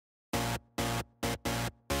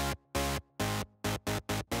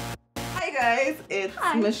Hi guys, it's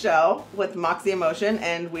Hi. Michelle with MOxie Emotion,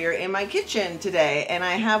 and we're in my kitchen today, and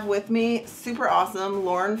I have with me super awesome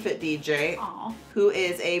LaurenFitDJ, who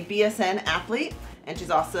is a BSN athlete, and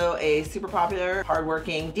she's also a super popular,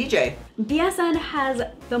 hardworking DJ. BSN has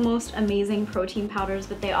the most amazing protein powders,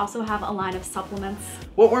 but they also have a line of supplements.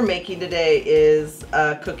 What we're making today is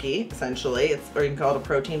a cookie, essentially. Or you can call it a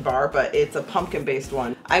protein bar, but it's a pumpkin-based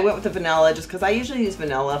one. I went with the vanilla just because I usually use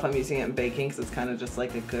vanilla if I'm using it in baking, because it's kind of just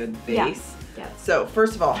like a good base. Yeah. So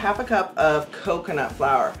first of all, half a cup of coconut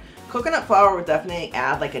flour. Coconut flour would definitely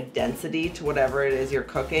add like a density to whatever it is you're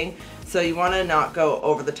cooking. So you want to not go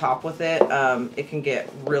over the top with it. It can get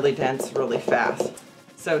really dense really fast.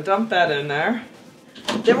 So dump that in there.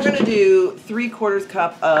 Then we're going to do 3/4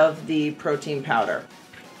 cup of the protein powder.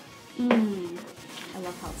 I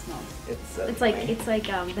love how it smells. It's like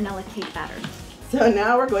vanilla cake batter. So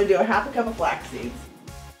now we're going to do a half a cup of flax seeds.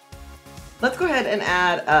 Let's go ahead and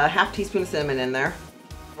add a half teaspoon of cinnamon in there.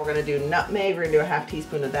 We're going to do nutmeg. We're going to do a half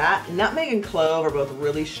teaspoon of that. Nutmeg and clove are both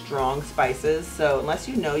really strong spices, so unless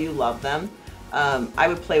you know you love them, I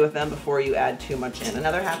would play with them before you add too much in.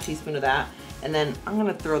 Another half teaspoon of that, and then I'm going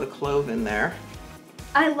to throw the clove in there.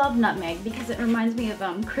 I love nutmeg because it reminds me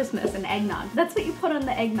of Christmas and eggnog. That's what you put on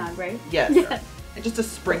the eggnog, right? Yes. Yeah. And just a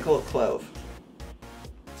sprinkle of clove.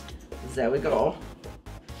 There we go.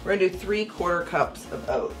 We're going to do 3/4 cups of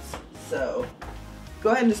oats. So go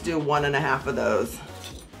ahead and just do 1.5 of those.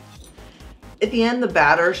 At the end, the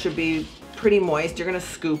batter should be pretty moist. You're gonna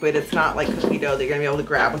scoop it. It's not like cookie dough that you're gonna be able to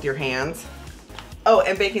grab with your hands. Oh,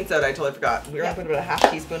 and baking soda, I totally forgot. We're gonna put about a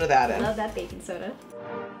half teaspoon of that in. I love that baking soda.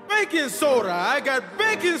 Baking soda, I got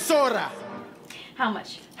baking soda. How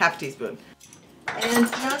much? Half teaspoon. And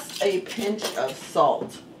just a pinch of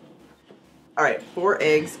salt. All right, 4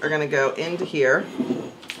 eggs are gonna go into here.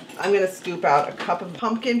 I'm gonna scoop out a cup of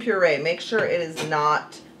pumpkin puree. Make sure it is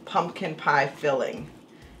not pumpkin pie filling.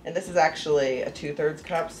 And this is actually a 2/3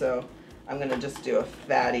 cup, so I'm gonna just do a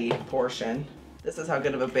fatty portion. This is how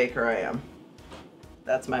good of a baker I am.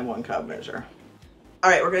 That's my 1 cup measure. All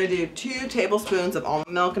right, we're gonna do 2 tablespoons of almond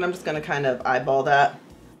milk, and I'm just gonna kind of eyeball that.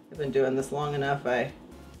 I've been doing this long enough, I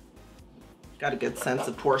got a good sense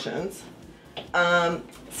of portions.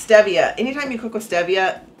 Stevia, anytime you cook with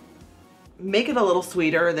stevia, make it a little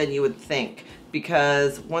sweeter than you would think,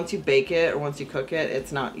 because once you bake it or once you cook it,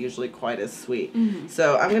 it's not usually quite as sweet.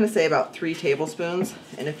 So I'm gonna say about 3 tablespoons,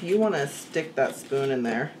 and if you wanna stick that spoon in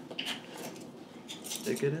there,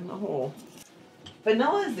 stick it in the hole.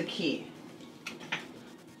 Vanilla is the key.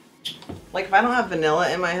 Like if I don't have vanilla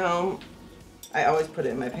in my home, I always put it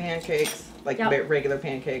in my pancakes, like regular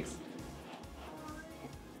pancakes.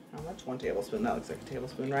 How much? 1 tablespoon, that looks like a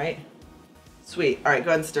tablespoon, right? Sweet. All right,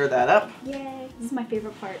 go ahead and stir that up. Yay. This is my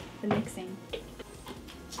favorite part, the mixing.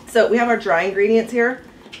 So we have our dry ingredients here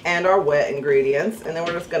and our wet ingredients, and then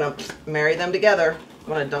we're just gonna marry them together.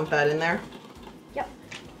 You wanna dump that in there? Yep.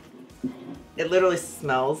 It literally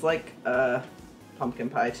smells like pumpkin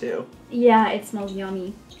pie too. Yeah, it smells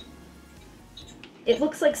yummy. It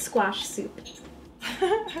looks like squash soup.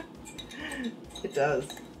 It does.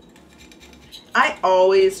 I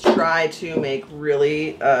always try to make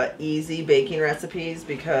really easy baking recipes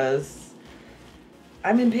because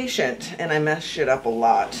I'm impatient and I mess shit up a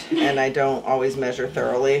lot, and I don't always measure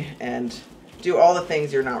thoroughly and do all the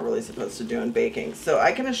things you're not really supposed to do in baking. So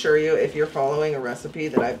I can assure you, if you're following a recipe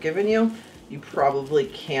that I've given you, you probably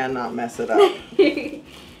cannot mess it up.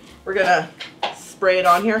 We're gonna spray it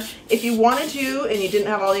on here. If you wanted to and you didn't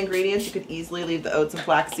have all the ingredients, you could easily leave the oats and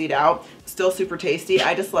flaxseed out. Still super tasty.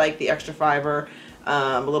 I just like the extra fiber,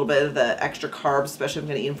 a little bit of the extra carbs, especially if I'm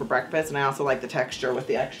gonna eat them for breakfast, and I also like the texture with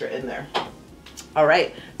the extra in there. All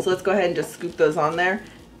right, so let's go ahead and just scoop those on there.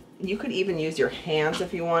 You could even use your hands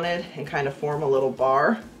if you wanted and kind of form a little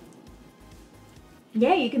bar.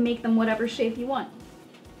 Yeah, you can make them whatever shape you want.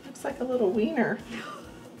 Looks like a little wiener.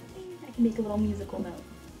 I can make a little musical note.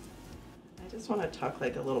 I just want to tuck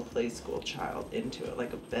like a little play school child into it,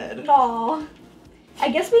 like a bed. Aww. I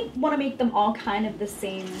guess we want to make them all kind of the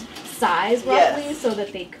same size, roughly, so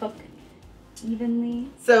that they cook evenly.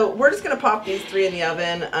 So we're just going to pop these 3 in the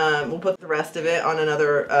oven. We'll put the rest of it on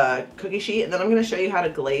another cookie sheet, and then I'm going to show you how to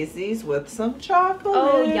glaze these with some chocolate.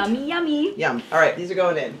 Oh, yummy, yummy. Yum. All right, these are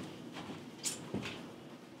going in.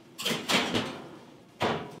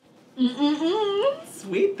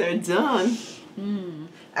 Sweet, they're done.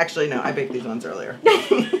 Actually, no, I baked these ones earlier.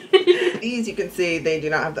 These, you can see, they do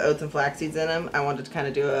not have the oats and flax seeds in them. I wanted to kind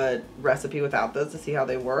of do a recipe without those to see how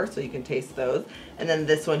they were, so you can taste those. And then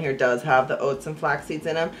this one here does have the oats and flax seeds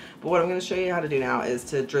in them. But what I'm going to show you how to do now is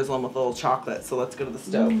to drizzle them with a little chocolate. So let's go to the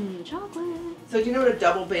stove. Chocolate. So do you know what a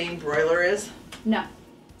double pane broiler is? No.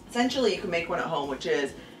 Essentially, you can make one at home, which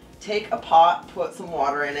is take a pot, put some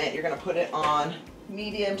water in it. You're gonna put it on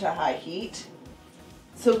medium to high heat.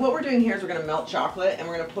 So what we're doing here is we're gonna melt chocolate and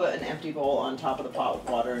we're gonna put an empty bowl on top of the pot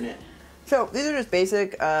with water in it. So these are just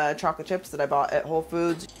basic chocolate chips that I bought at Whole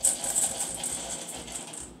Foods.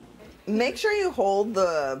 Make sure you hold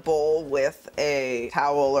the bowl with a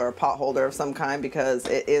towel or a pot holder of some kind because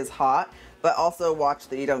it is hot, but also watch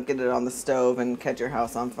that you don't get it on the stove and catch your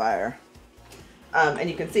house on fire. And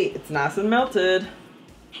you can see it's nice and melted.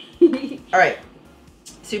 All right,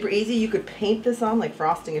 super easy. You could paint this on like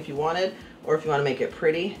frosting if you wanted, or if you want to make it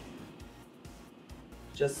pretty,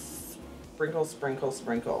 just sprinkle, sprinkle,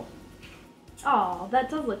 sprinkle. Oh, that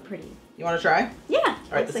does look pretty. You want to try? Yeah. All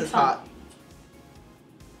right, this is hot.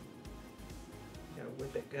 You gotta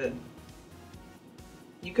whip it good.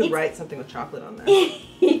 You could write something with chocolate on there.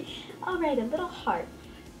 I'll write a little heart.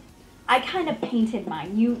 I kind of painted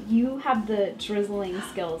mine. You have the drizzling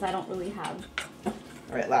skills. I don't really have. All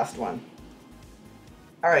right, last one.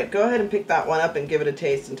 All right, go ahead and pick that one up and give it a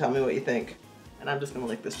taste and tell me what you think. And I'm just gonna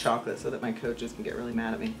lick this chocolate so that my coaches can get really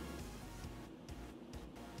mad at me.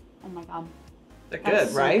 Oh my god. They're good,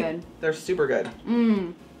 so right? Good. They're super good.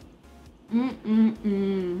 Mmm.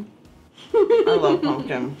 I love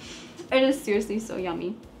pumpkin. It is seriously so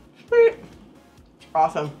yummy. Sweet.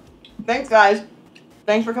 Awesome. Thanks, guys.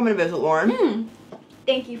 Thanks for coming to visit Lauren.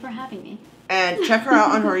 Thank you for having me. And check her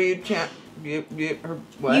out on her YouTube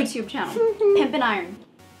channel. Pimp and Iron.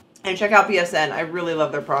 And check out BSN. I really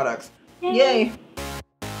love their products. Yay.